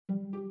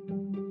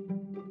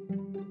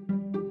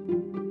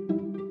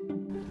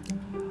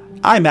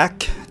I'm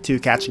back to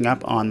catching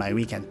up on my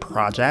weekend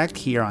project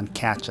here on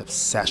Catch Up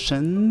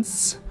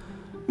Sessions.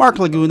 Mark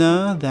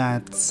Laguna,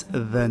 that's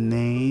the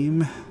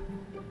name.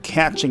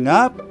 Catching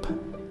up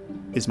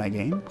is my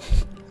game.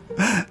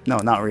 No,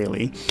 not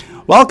really.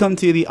 Welcome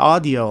to the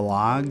audio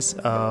logs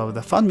of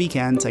the fun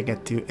weekends I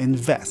get to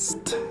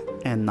invest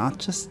and not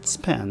just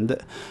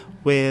spend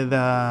with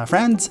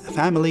friends,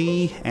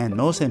 family, and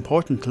most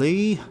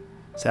importantly,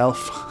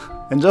 self.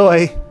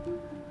 Enjoy!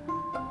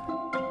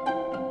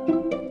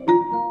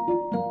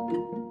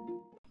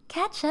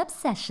 Catch-up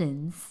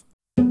sessions.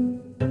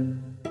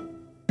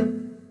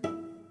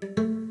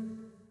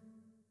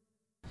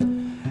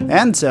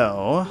 And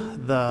so,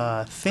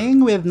 the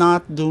thing with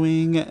not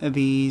doing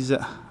these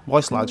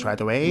voice logs right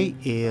away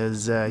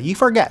is you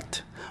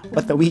forget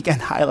what the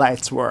weekend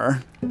highlights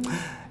were.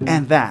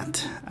 And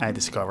that, I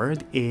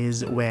discovered,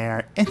 is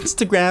where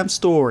Instagram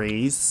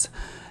stories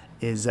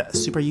is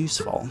super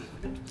useful.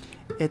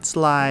 It's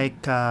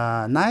like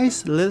a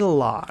nice little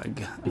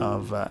log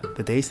of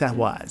the days that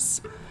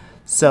was.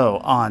 So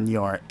on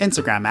your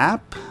Instagram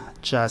app,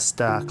 just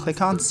click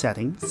on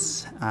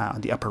settings on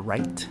the upper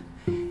right,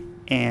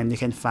 and you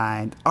can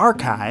find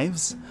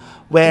archives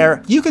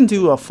where you can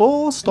do a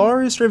full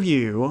stories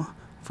review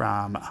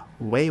from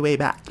way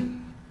back.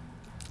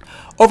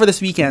 Over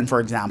this weekend,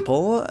 for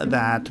example,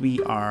 that we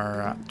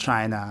are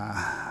trying to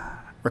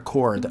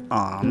record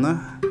on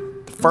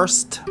the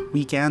first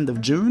weekend of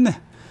June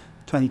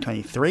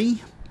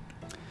 2023,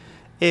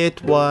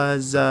 it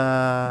was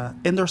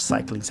indoor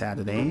cycling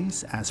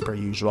Saturdays, as per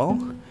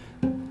usual.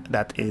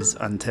 That is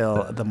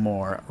until the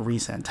more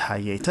recent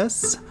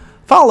hiatus,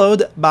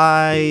 followed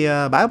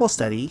by Bible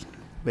study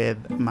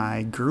with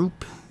my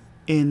group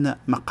in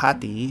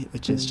Makati,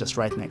 which is just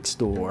right next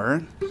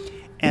door.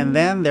 And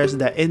then there's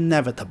the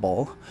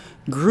inevitable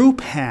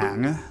group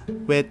hang,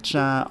 which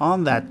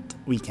on that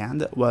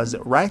weekend was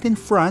right in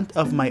front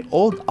of my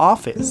old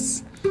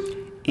office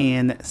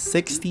in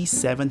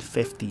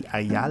 6750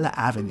 Ayala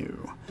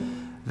Avenue.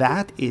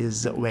 That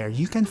is where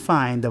you can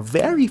find the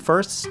very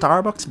first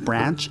Starbucks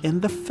branch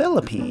in the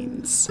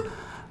Philippines,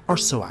 or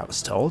so I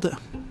was told.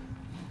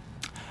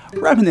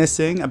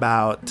 Reminiscing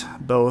about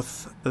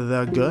both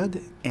the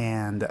good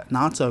and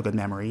not so good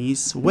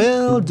memories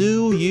will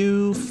do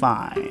you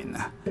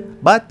fine,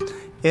 but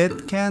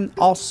it can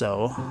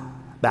also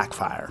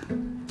backfire.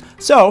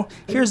 So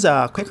here's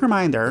a quick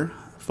reminder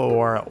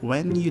for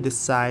when you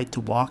decide to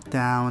walk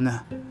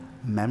down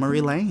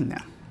memory lane.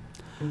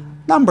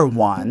 Number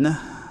 1,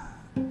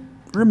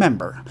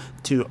 remember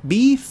to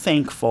be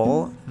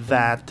thankful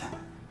that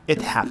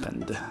it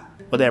happened,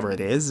 whatever it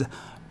is,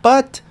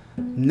 but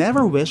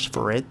never wish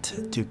for it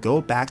to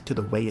go back to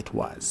the way it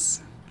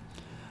was.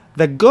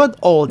 The good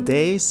old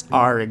days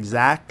are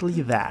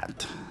exactly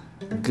that,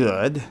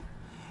 good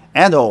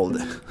and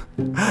old.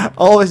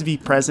 Always be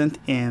present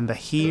in the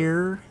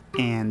here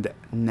and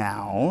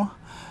now,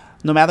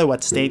 no matter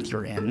what state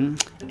you're in,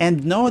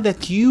 and know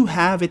that you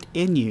have it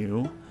in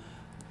you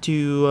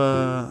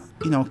to,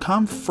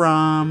 come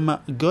from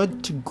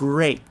good to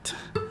great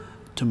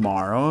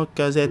tomorrow,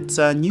 because it's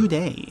a new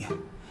day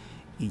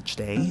each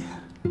day.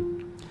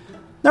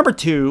 Number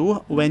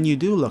 2, when you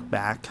do look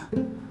back,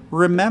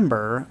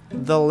 remember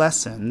the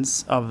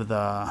lessons of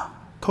the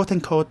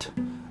quote-unquote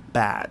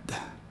bad.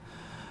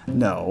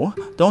 No,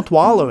 don't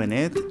wallow in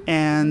it,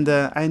 and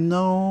I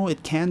know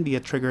it can be a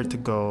trigger to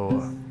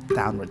go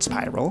downward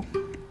spiral.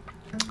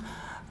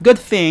 Good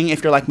thing,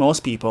 if you're like most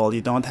people, you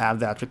don't have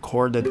that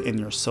recorded in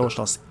your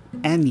socials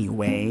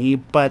anyway,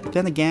 but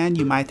then again,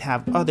 you might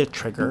have other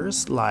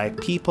triggers like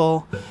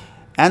people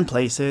and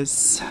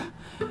places.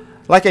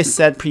 Like I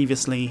said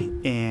previously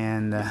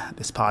in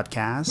this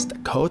podcast, a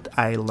quote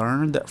I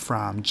learned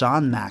from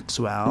John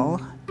Maxwell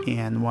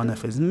in one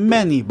of his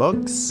many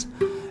books: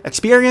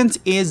 experience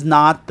is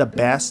not the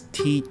best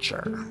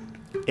teacher.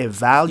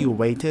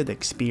 Evaluated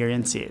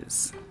experience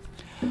is.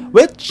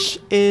 Which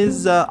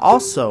is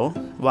also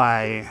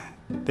why,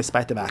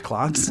 despite the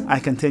backlogs, I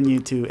continue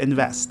to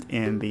invest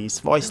in these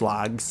voice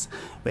logs,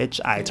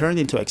 which I turned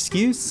into an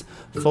excuse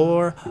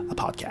for a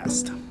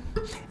podcast.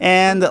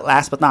 And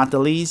last but not the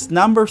least,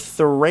 number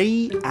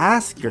 3,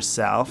 ask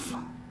yourself,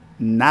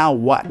 now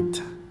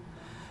what?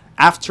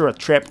 After a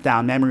trip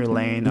down memory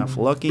lane of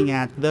looking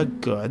at the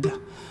good,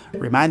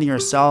 reminding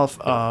yourself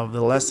of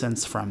the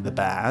lessons from the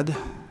bad,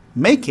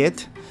 make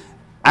it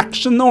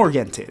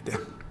action-oriented.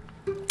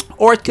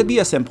 Or it could be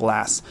as simple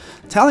as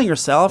telling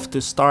yourself to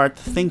start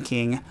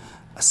thinking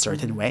a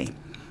certain way.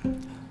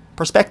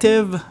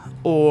 Perspective,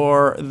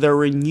 or the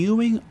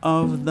renewing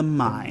of the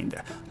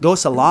mind,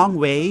 goes a long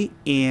way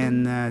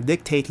in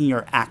dictating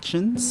your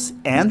actions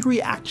and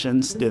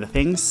reactions to the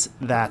things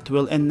that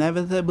will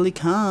inevitably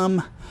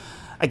come.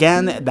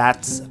 Again,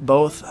 that's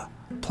both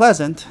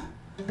pleasant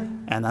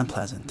and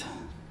unpleasant.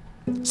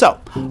 So,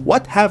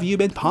 what have you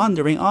been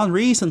pondering on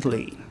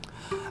recently?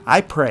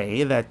 I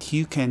pray that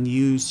you can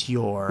use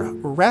your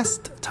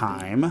rest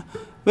time,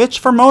 which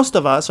for most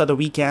of us are the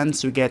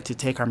weekends we get to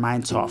take our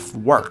minds off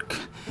work.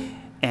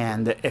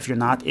 And if you're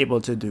not able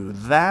to do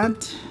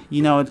that,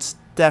 it's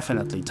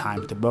definitely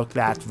time to book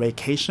that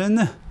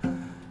vacation.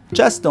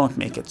 Just don't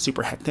make it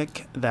super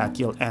hectic that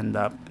you'll end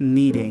up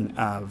needing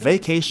a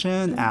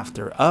vacation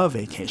after a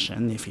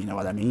vacation, if you know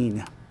what I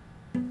mean.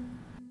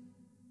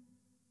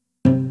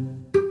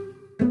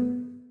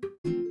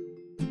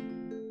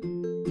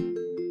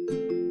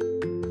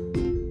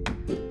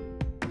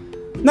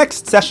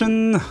 Next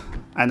session,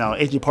 I know,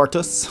 AG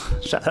Portus,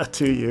 shout out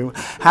to you,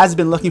 has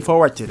been looking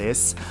forward to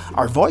this,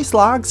 are voice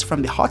logs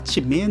from the Ho Chi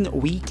Minh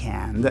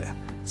weekend.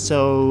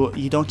 So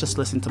you don't just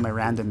listen to my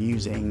random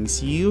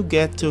musings, you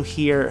get to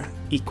hear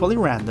equally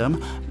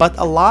random, but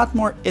a lot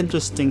more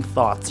interesting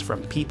thoughts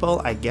from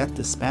people I get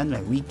to spend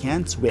my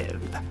weekends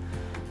with.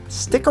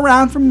 Stick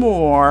around for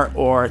more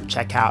or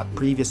check out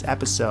previous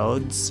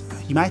episodes.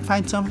 You might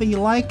find something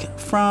you like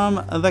from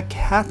the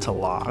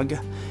catalog.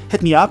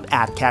 Hit me up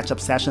at Catch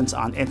Up Sessions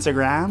on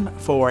Instagram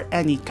for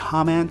any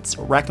comments,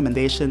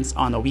 recommendations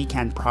on a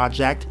weekend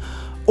project,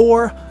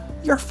 or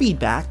your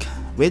feedback,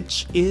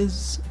 which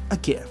is a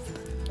gift.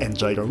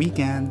 Enjoy your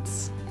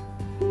weekends.